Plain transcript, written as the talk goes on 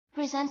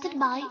Presented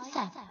by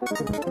Seth.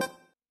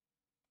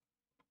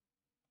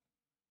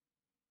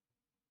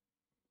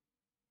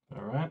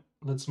 Alright,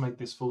 let's make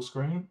this full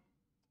screen.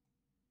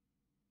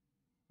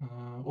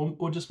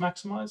 Or just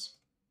maximize.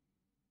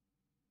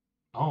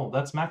 Oh,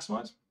 that's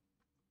maximize?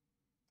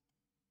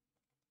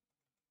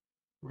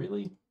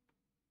 Really?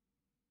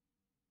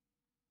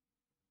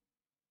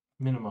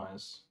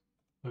 Minimize.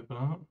 Open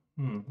up.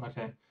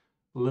 Okay.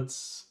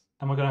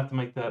 Am I gonna have to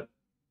make that?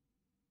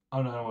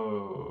 Oh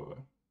no.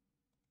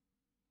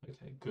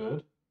 Okay,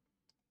 good.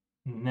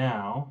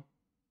 Now,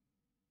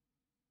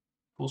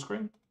 full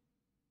screen?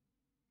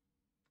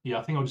 Yeah,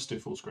 I think I'll just do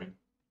full screen.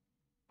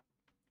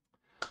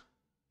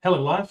 Hello,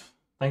 live.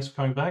 Thanks for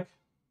coming back.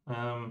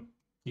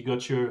 You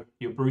got your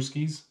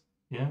brewskis,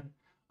 yeah?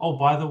 Oh,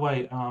 by the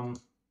way,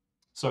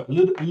 so a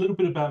little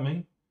bit about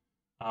me.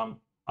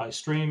 I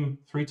stream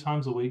 3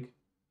 times a week,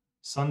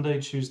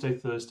 Sunday, Tuesday,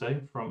 Thursday,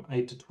 from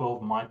 8 to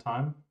 12 my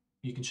time.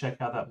 You can check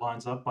how that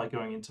lines up by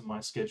going into my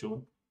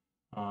schedule.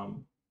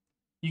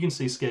 You can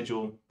see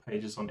schedule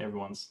pages on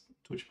everyone's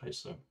Twitch page,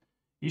 so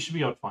you should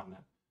be able to find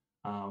that.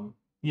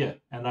 Yeah,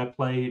 and I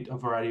played a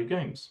variety of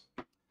games.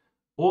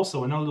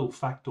 Also, another little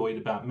factoid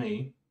about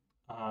me,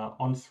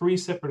 on 3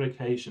 separate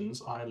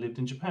occasions, I lived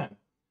in Japan.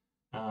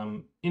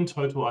 In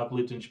total, I've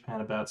lived in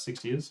Japan about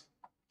 6 years.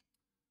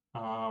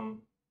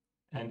 And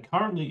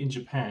currently in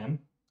Japan,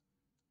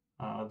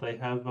 they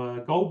have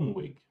a Golden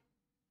Week,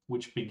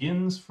 which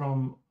begins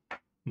from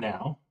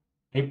now,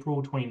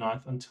 April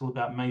 29th, until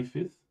about May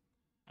 5th.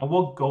 And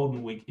what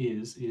Golden Week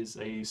is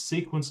a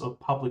sequence of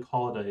public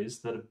holidays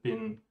that have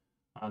been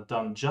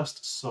done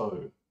just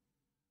so.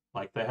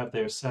 Like they have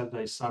their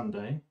Saturday,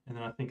 Sunday, and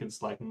then I think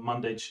it's like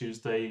Monday,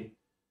 Tuesday.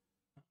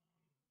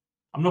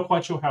 I'm not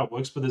quite sure how it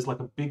works, but there's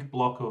like a big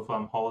block of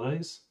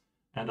holidays,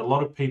 and a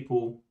lot of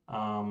people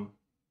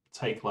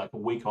take like a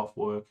week off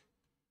work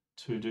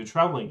to do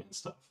traveling and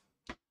stuff.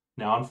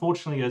 Now,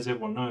 unfortunately, as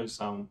everyone knows,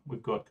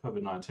 we've got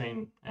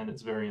COVID-19 and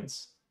its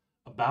variants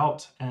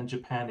about, and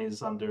Japan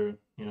is under,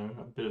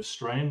 a bit of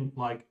strain,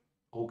 like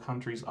all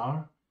countries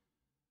are.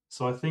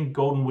 So I think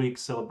Golden Week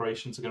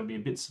celebrations are going to be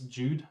a bit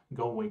subdued.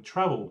 Golden Week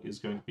travel is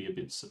going to be a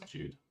bit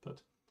subdued.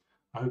 But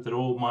I hope that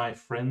all my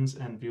friends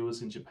and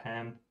viewers in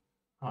Japan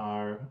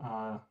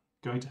are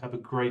going to have a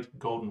great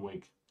Golden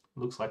Week.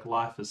 Looks like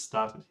Life has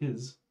started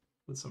his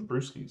with some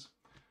brewskis.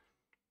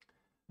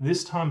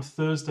 This time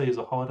Thursday is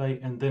a holiday,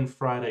 and then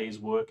Friday is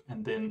work,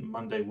 and then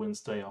Monday,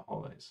 Wednesday are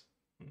holidays.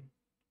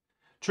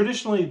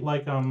 Traditionally,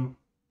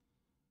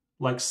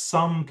 like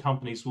some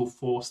companies will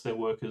force their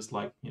workers,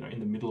 in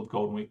the middle of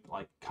Golden Week,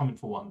 come in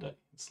for one day.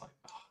 It's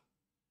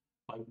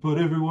but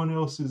everyone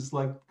else is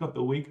got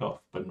the week off,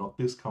 but not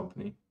this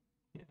company.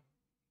 Yeah.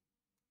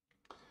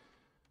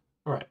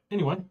 All right.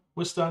 Anyway,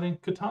 we're starting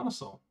Katana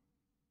Soul.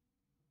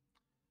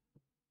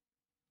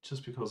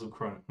 Just because of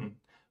Corona.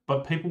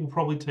 But people will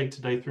probably take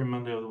today through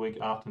Monday or the week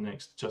after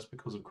next just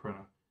because of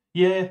Corona.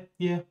 Yeah.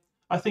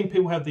 I think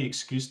people have the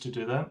excuse to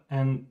do that.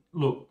 And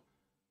look,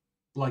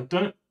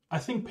 I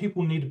think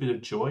people need a bit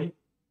of joy,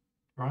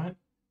 right?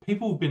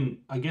 People in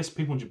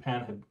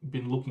Japan have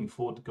been looking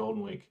forward to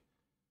Golden Week.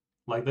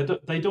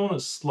 They don't want to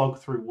slog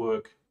through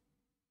work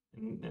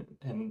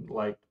and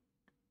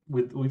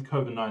with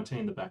COVID-19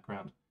 in the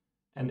background.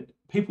 And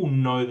people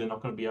know they're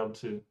not going to be able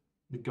to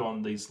go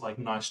on these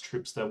nice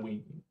trips that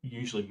we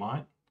usually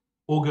might,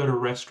 or go to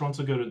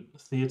restaurants or go to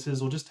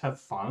theaters or just have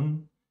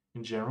fun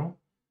in general.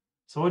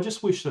 So I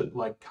just wish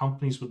that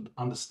companies would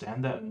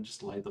understand that and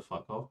just lay the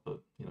fuck off.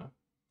 But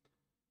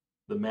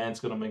the man's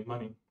got to make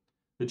money.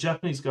 The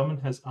Japanese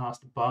government has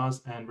asked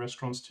bars and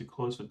restaurants to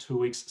close for 2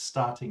 weeks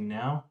starting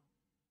now.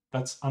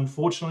 That's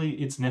unfortunately,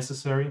 it's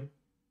necessary.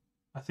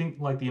 I think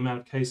the amount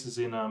of cases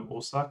in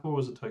Osaka, or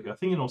was it Tokyo? I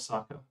think in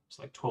Osaka, it's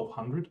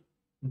 1,200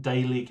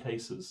 daily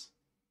cases.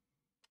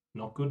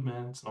 Not good,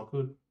 man. It's not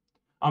good.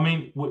 I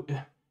mean,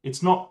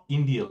 it's not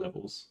India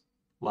levels.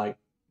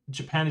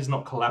 Japan is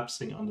not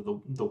collapsing under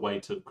the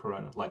weight of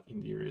Corona like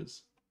India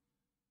is.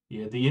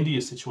 Yeah, the India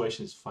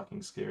situation is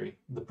fucking scary.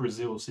 The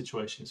Brazil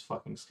situation is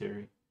fucking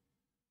scary.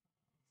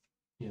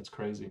 Yeah, it's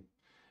crazy.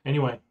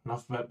 Anyway,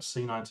 enough about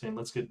C19.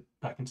 Let's get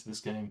back into this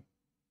game.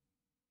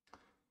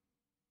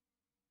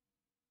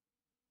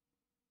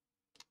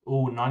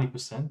 Oh,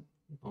 90%.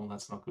 Oh,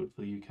 that's not good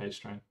for the UK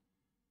strain.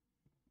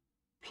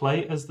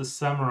 Play as the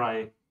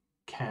samurai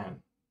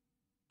can.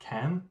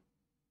 Can?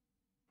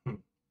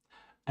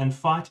 And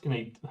fight in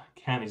a...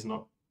 Can is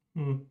not...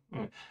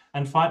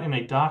 And fight in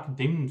a dark,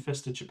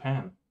 demon-infested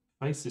Japan.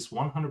 Face this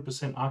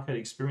 100% arcade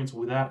experience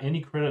without any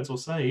credits or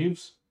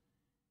saves.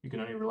 You can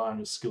only rely on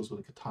your skills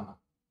with a katana.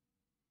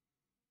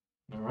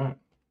 Alright.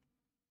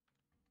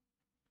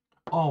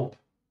 Oh.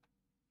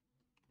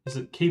 Is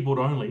it keyboard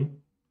only?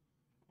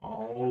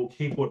 Oh,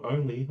 keyboard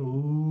only.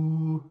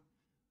 Ooh.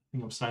 I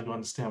think I'm starting to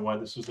understand why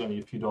this was only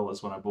a few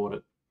dollars when I bought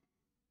it.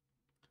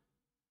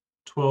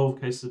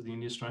 12 cases of the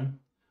India strain.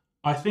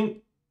 I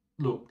think,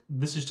 look,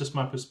 this is just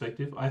my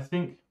perspective. I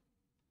think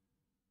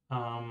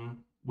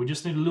we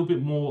just need a little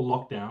bit more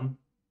lockdown,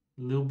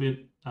 a little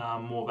bit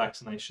more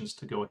vaccinations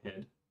to go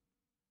ahead.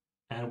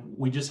 And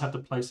we just have to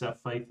place our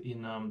faith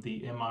in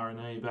the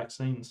mRNA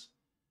vaccines,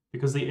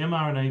 because the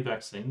mRNA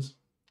vaccines,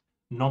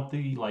 not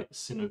the like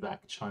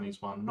Sinovac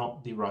Chinese one,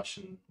 not the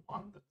Russian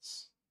one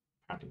that's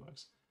apparently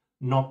works,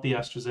 not the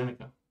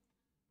AstraZeneca.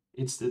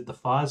 It's the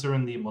Pfizer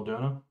and the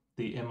Moderna,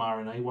 the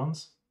mRNA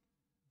ones.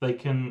 They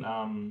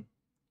can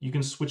you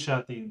can switch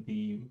out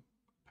the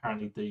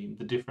apparently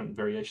the different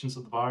variations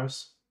of the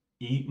virus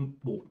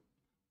well,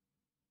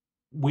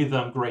 with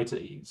greater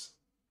ease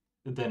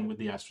than with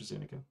the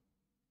AstraZeneca.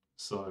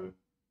 So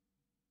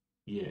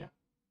yeah,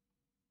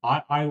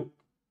 I'm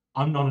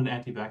not an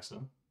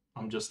anti-vaxxer.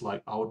 I'm just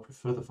like, I would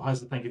prefer the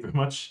Pfizer. Thank you very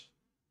much.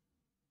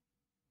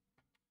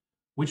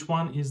 Which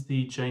one is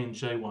the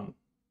J&J one?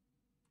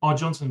 Oh,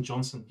 Johnson &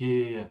 Johnson.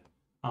 Yeah.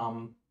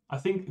 I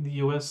think the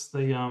US,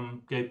 they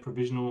gave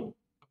provisional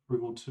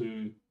approval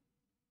to,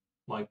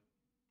 like,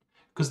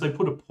 because they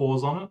put a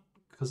pause on it,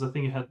 because I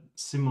think it had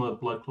similar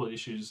blood clot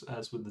issues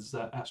as with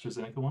the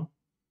AstraZeneca one.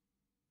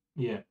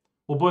 Yeah.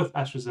 Well, both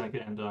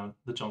AstraZeneca and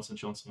the Johnson &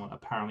 Johnson one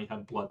apparently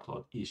have blood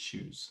clot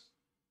issues.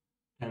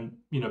 And,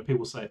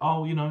 people say,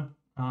 oh,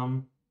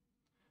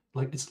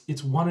 like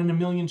it's 1 in a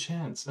million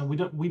chance, and we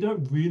don't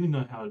really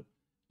know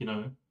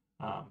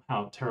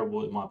how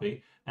terrible it might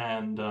be,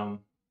 and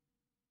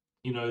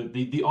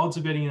the odds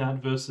of getting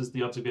that versus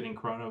the odds of getting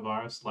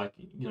coronavirus, like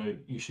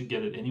you should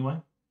get it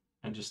anyway,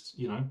 and just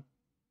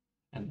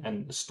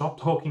and stop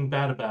talking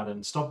bad about it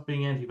and stop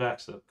being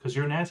anti-vaxxer, because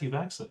you're an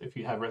anti-vaxxer if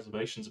you have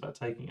reservations about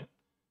taking it.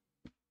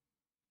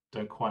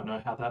 Don't quite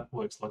know how that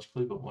works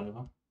logically, but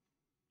whatever.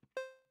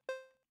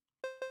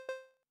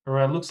 All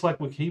right, looks like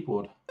we're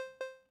keyboard.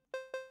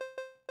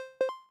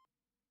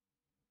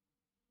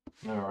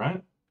 All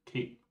right,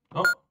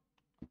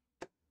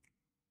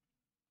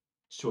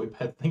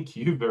 Joypad, thank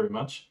you very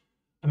much.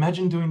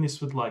 Imagine doing this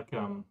with like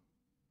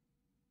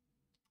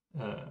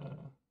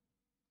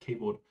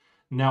keyboard.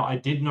 Now, I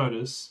did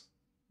notice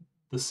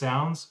the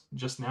sounds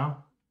just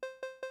now,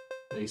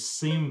 they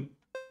seem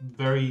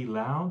very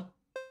loud.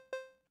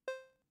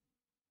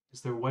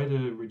 Is there a way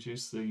to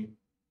reduce the...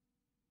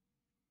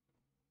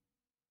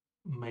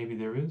 Maybe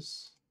there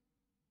is.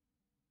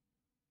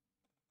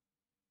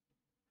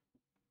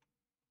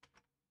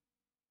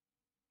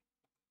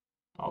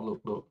 Oh,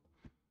 look.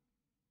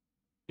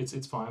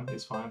 It's fine,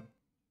 it's fine.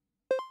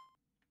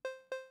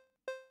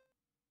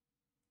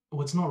 Oh,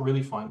 it's not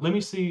really fine. Let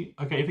me see.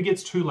 Okay, if it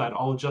gets too loud,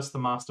 I'll adjust the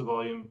master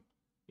volume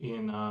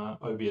in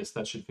OBS.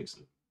 That should fix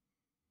it.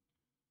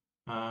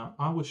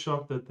 I was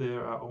shocked that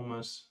there are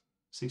almost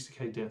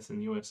 60k deaths in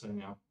the USA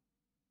now.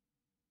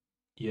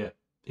 Yeah,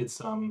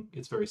 it's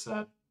very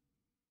sad.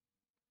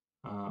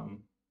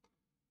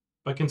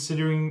 But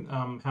considering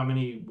how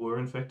many were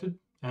infected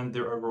and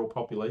their overall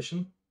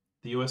population,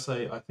 the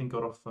USA, I think,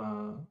 got off...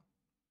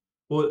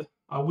 well,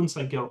 I wouldn't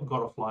say got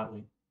off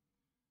lightly.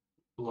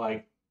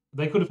 Like,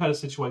 they could have had a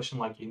situation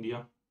like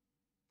India.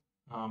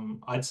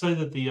 I'd say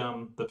that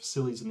the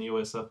facilities in the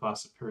US are far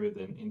superior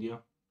than India.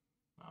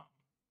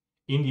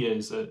 India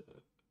is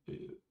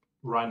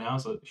right now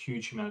is a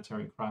huge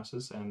humanitarian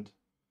crisis, and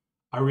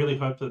I really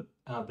hope that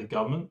the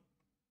government,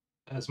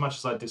 as much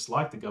as I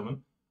dislike the government,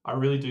 I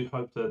really do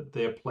hope that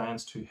their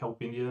plans to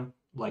help India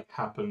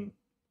happen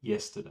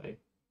yesterday,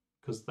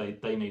 because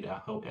they need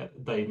our help.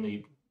 They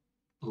need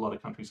a lot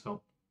of countries'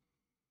 help.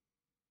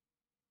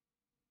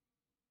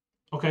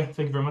 Okay,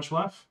 thank you very much,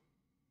 Life,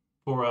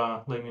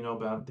 for letting me know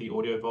about the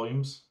audio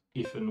volumes,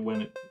 if and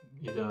when it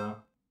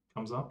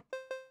comes up.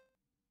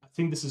 I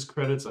think this is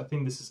credits. I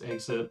think this is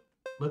exit.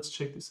 Let's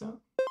check this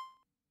out.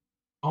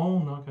 Oh,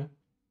 no, okay.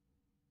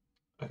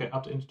 Okay,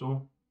 up to enter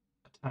door.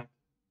 Attack.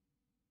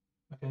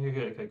 Okay,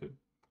 good.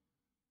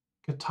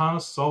 Katana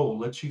Soul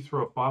lets you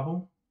throw a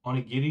fireball.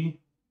 Onigiri.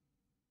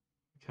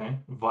 Okay.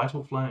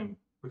 Vital Flame.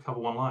 Recover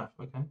 1 life.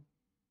 Okay.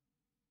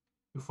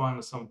 You'll find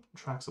that some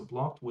tracks are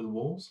blocked with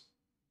walls.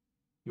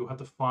 You'll have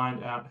to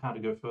find out how to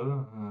go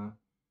further.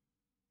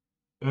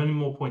 Earning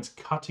more points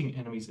cutting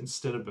enemies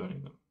instead of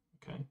burning them.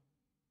 Okay.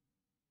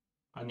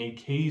 I need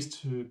keys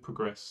to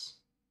progress.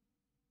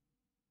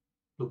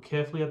 Look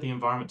carefully at the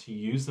environment to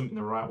use them in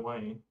the right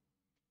way.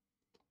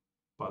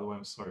 By the way,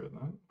 I'm sorry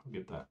about that. I'll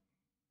get that.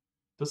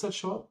 Does that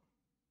show up?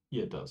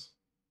 Yeah, it does.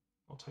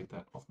 I'll take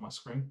that off my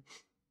screen.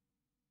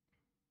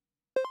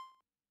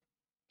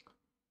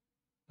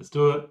 Let's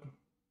do it.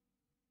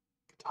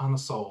 Katana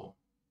Soul.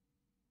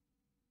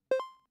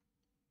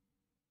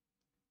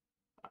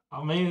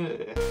 I mean,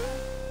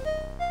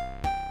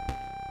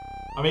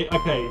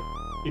 okay,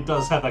 it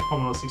does have that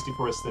Commodore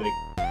 64 aesthetic,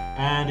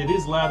 and it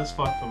is loud as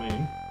fuck for me.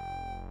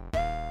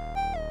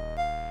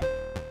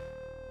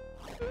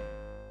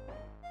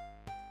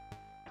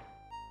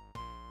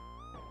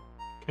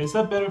 Okay, is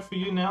that better for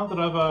you now that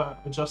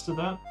I've adjusted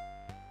that?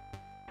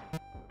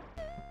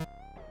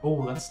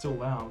 Oh, that's still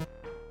loud.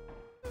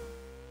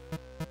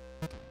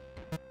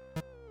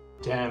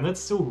 Damn, that's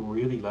still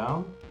really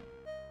loud.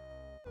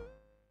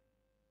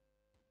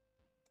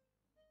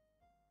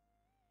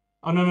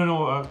 Oh,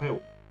 no, okay.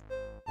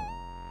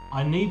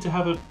 I need to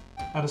have it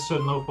at a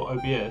certain level for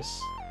OBS.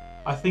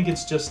 I think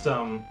it's just,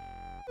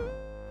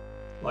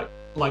 like,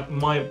 like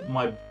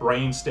my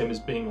brain stem is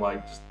being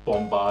like just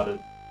bombarded.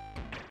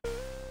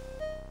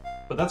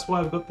 But that's why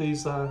I've got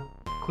these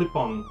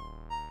clip-on.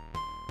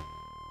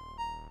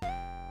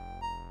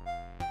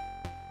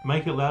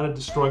 Make it louder,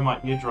 destroy my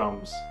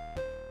eardrums.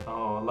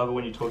 Oh, I love it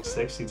when you talk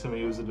sexy to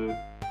me, Uzadu.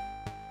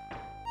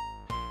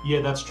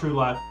 Yeah, that's true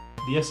life.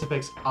 The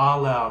SFX are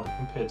loud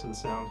compared to the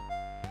sound.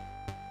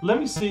 Let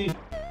me see.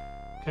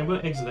 Okay, I'm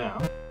gonna exit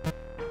out.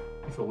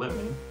 If you'll let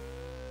me.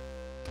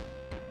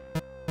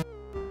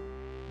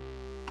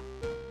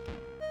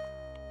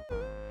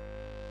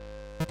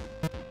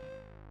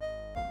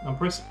 I'm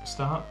pressing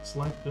start,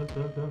 select, It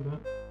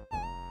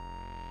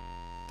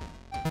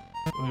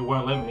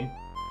won't let me.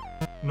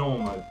 Normal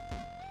mode.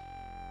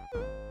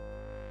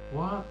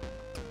 What?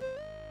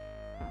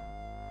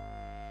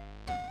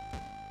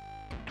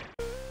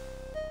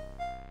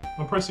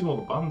 I'm pressing all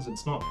the buttons,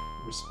 it's not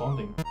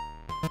responding.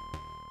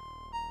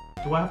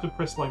 Do I have to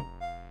press like...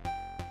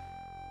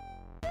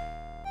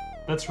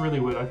 That's really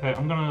weird. Okay,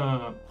 I'm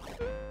gonna...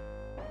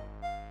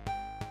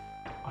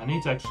 I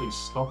need to actually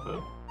stop it.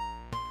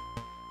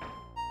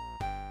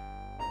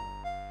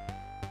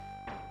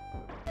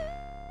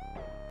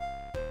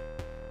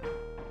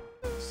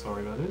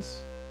 Sorry about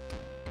this.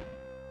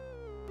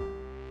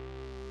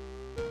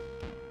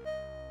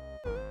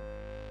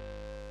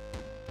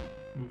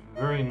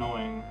 Very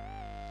annoying.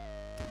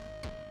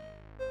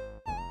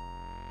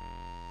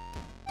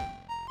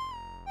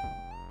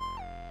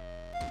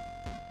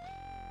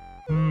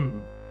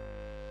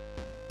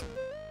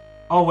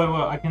 Oh, wait,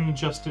 I can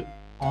adjust it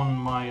on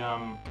my,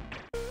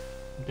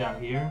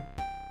 down here.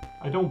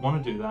 I don't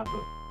want to do that,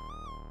 but...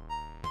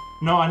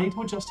 No, I need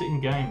to adjust it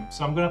in-game,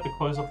 so I'm gonna have to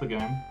close off the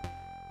game.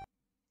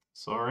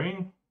 Sorry.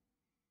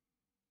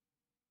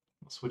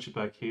 I'll switch it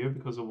back here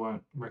because it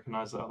won't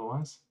recognize it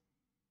otherwise.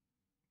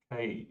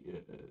 Okay.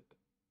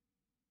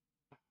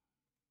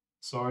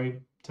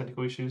 Sorry,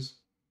 technical issues.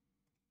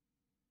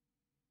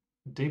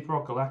 Deep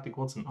Rock Galactic,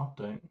 what's an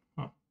update?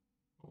 Huh.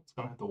 Well, it's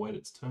gonna have to wait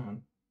its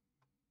turn.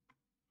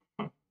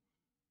 Huh.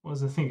 What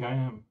does it think I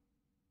am?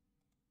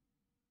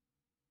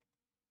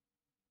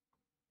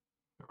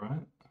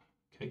 Alright.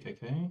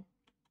 KKK.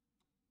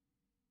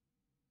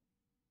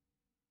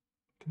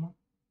 Come on.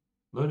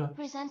 Load up.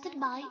 Presented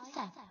by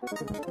Seth.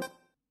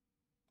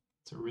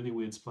 It's a really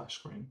weird splash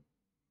screen.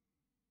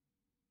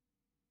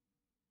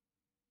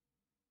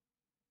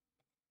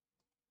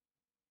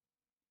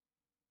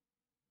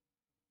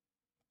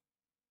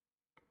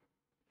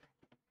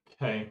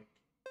 Okay.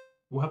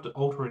 We'll have to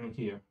alter it in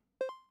here.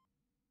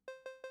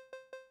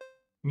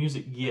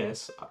 Music,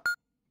 yes.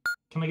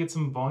 Can I get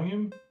some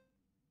volume?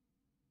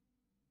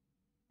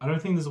 I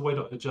don't think there's a way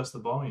to adjust the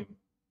volume.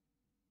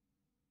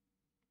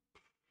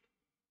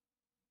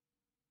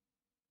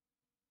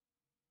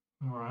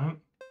 Alright.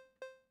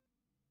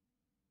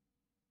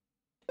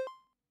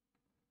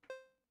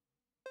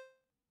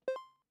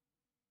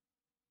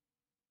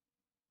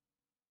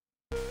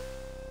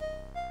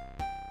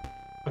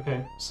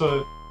 Okay,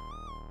 so...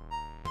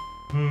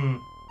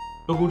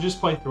 Look, we'll just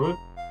play through it.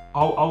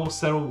 I'll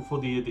settle for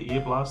the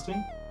ear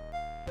blasting.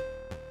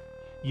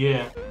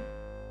 Yeah.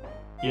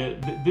 Yeah,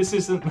 this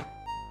isn't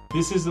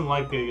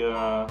like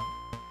a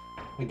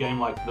game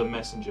like The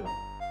Messenger.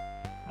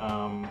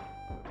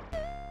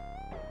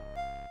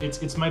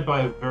 It's made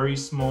by a very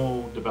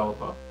small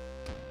developer,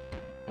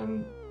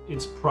 and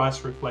its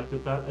price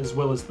reflected that, as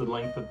well as the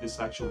length of this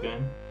actual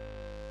game.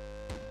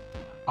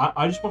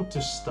 I just want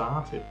to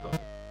start it though.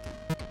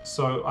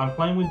 So I'm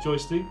playing with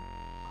joystick.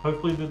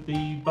 Hopefully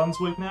the buttons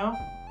work now.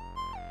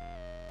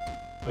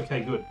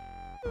 Okay, good.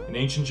 In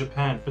ancient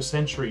Japan, for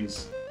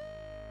centuries,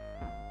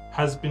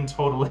 has been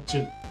told a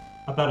legend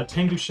about a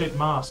tengu-shaped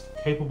mask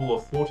capable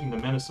of thwarting the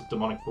menace of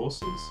demonic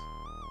forces.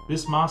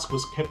 This mask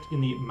was kept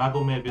in the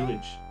Magomere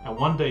village, and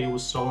one day it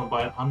was stolen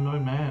by an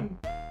unknown man.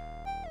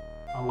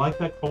 I like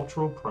that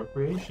cultural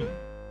appropriation.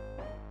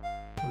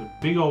 With a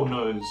big old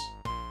nose.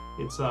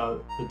 It's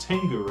the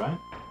tengu, right?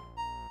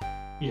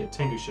 Yeah,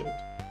 tengu-shaped.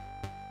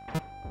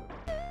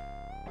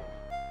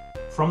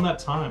 From that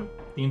time,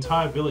 the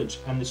entire village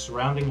and the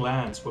surrounding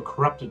lands were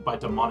corrupted by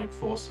demonic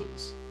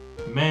forces.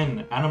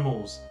 Men,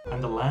 animals,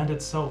 and the land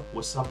itself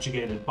were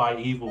subjugated by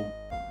evil.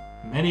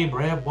 Many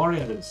brave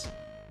warriors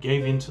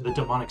gave in to the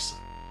demonic side.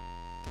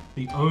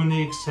 The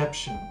only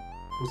exception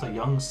was a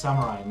young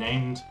samurai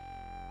named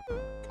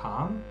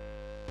Khan?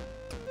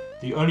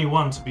 The only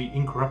one to be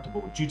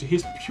incorruptible due to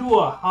his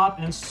pure heart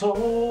and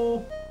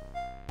soul.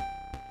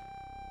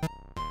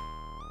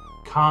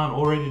 Khan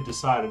already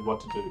decided what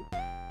to do.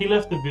 He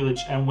left the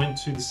village and went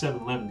to the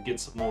 7-Eleven to get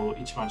some more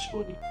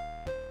Ichiban.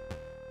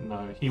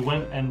 No, he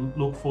went and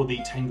looked for the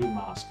Tengu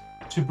mask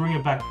to bring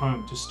it back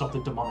home to stop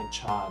the demonic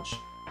charge.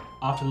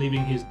 After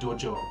leaving his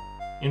dojo,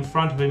 in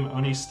front of him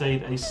only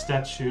stayed a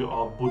statue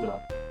of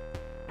Buddha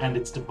and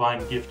its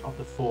divine gift of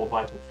the 4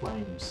 vital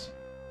flames.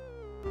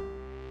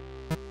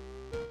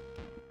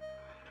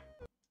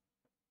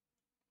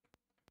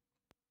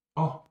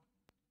 Oh.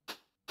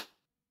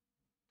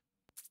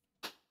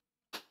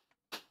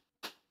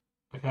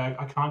 Okay,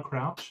 I can't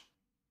crouch.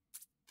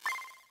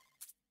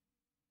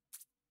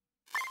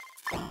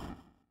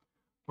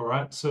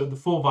 Alright, so the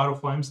 4 vital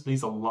flames,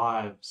 these are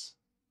lives.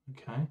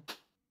 Okay.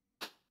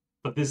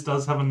 But this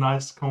does have a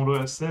nice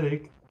Commodore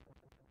aesthetic.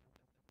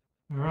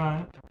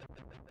 Alright.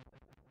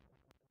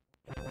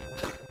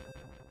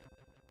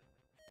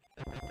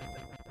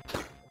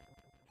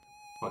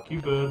 Fuck you,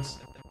 birds.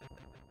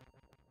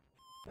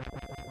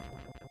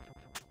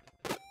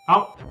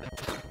 Ow!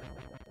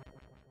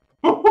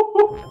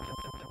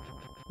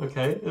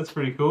 Okay, that's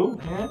pretty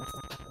cool, yeah.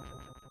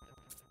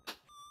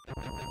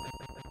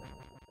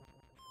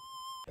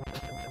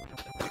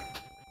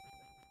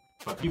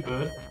 Fuck you,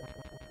 bird.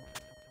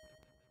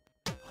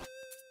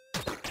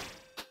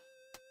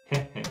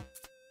 Heh.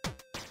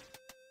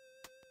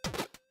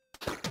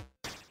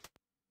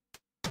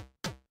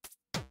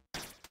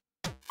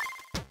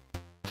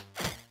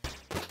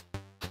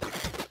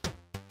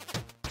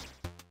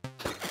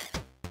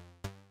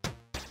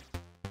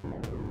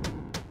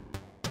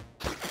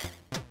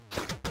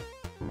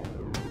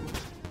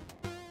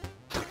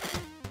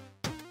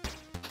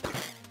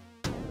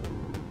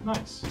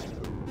 Nice.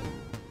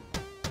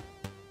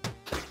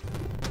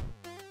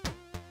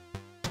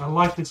 I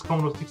like this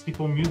Commodore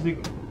 64 music.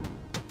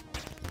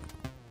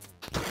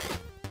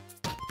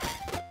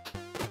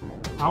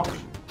 Ouch.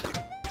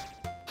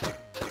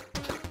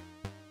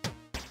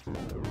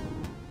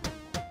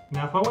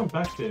 Now if I went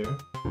back there,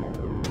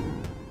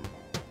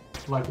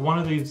 like one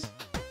of these...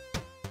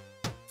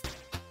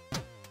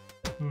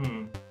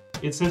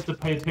 It says to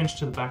pay attention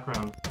to the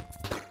background.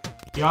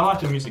 Yeah, I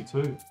like the music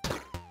too.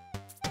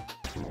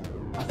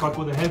 I fuck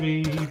with the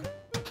heavy.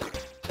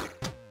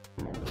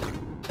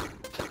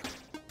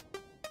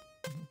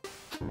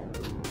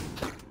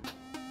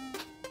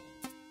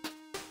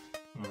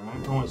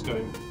 Alright, almost got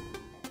him.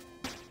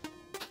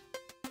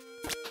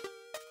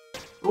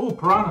 Oh,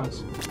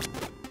 piranhas!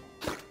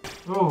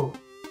 Oh.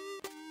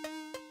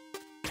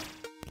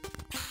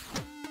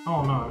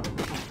 Oh no.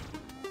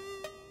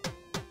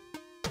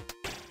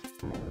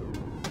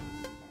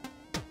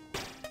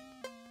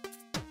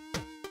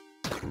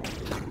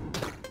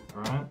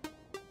 Alright.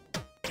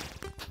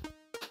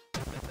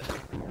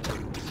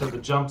 So the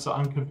jumps are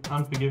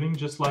unforgiving,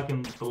 just like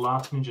in the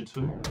last Ninja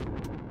 2.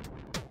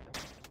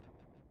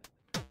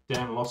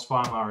 Damn, lost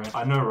fire Mario.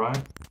 I know, right?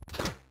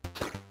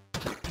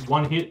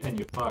 One hit and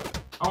you're fucked.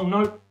 Oh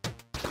no!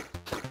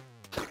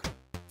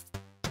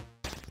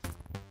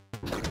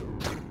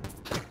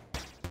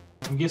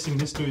 I'm guessing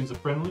this dude is a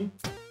friendly.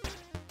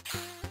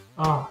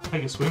 Ah,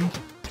 take a swim.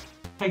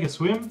 Take a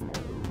swim.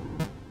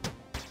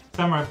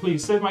 Samurai,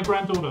 please, save my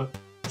granddaughter.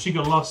 She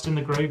got lost in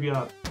the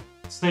graveyard.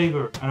 Save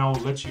her, and I'll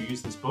let you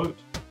use this boat.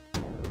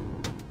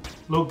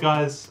 Look,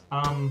 guys,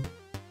 I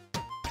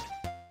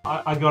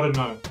gotta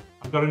know.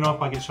 I gotta know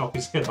if I get shot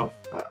his head off.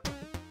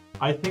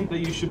 I think that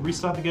you should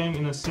restart the game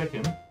in a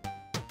second.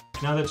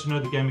 Now that you know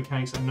the game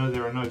mechanics and know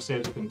there are no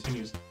saves or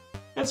continues.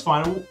 That's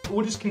fine,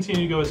 we'll just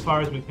continue to go as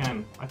far as we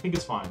can. I think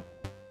it's fine.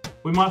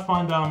 We might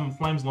find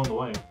flames along the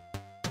way.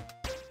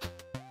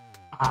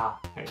 Ah,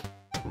 okay.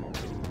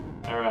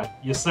 Alright,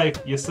 you're safe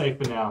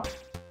for now.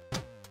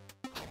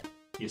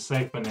 You're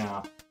safe for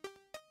now.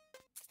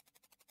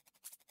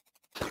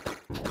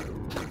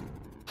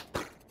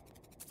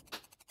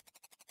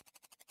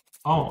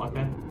 Oh,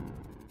 okay.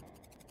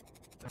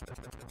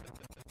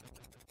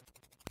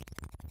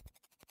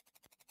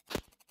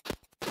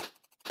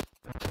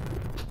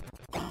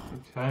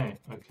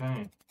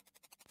 Okay.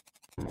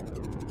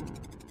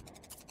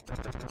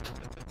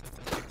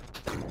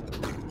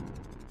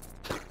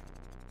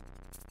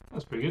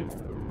 That's pretty good.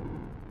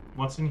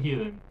 What's in here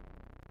then?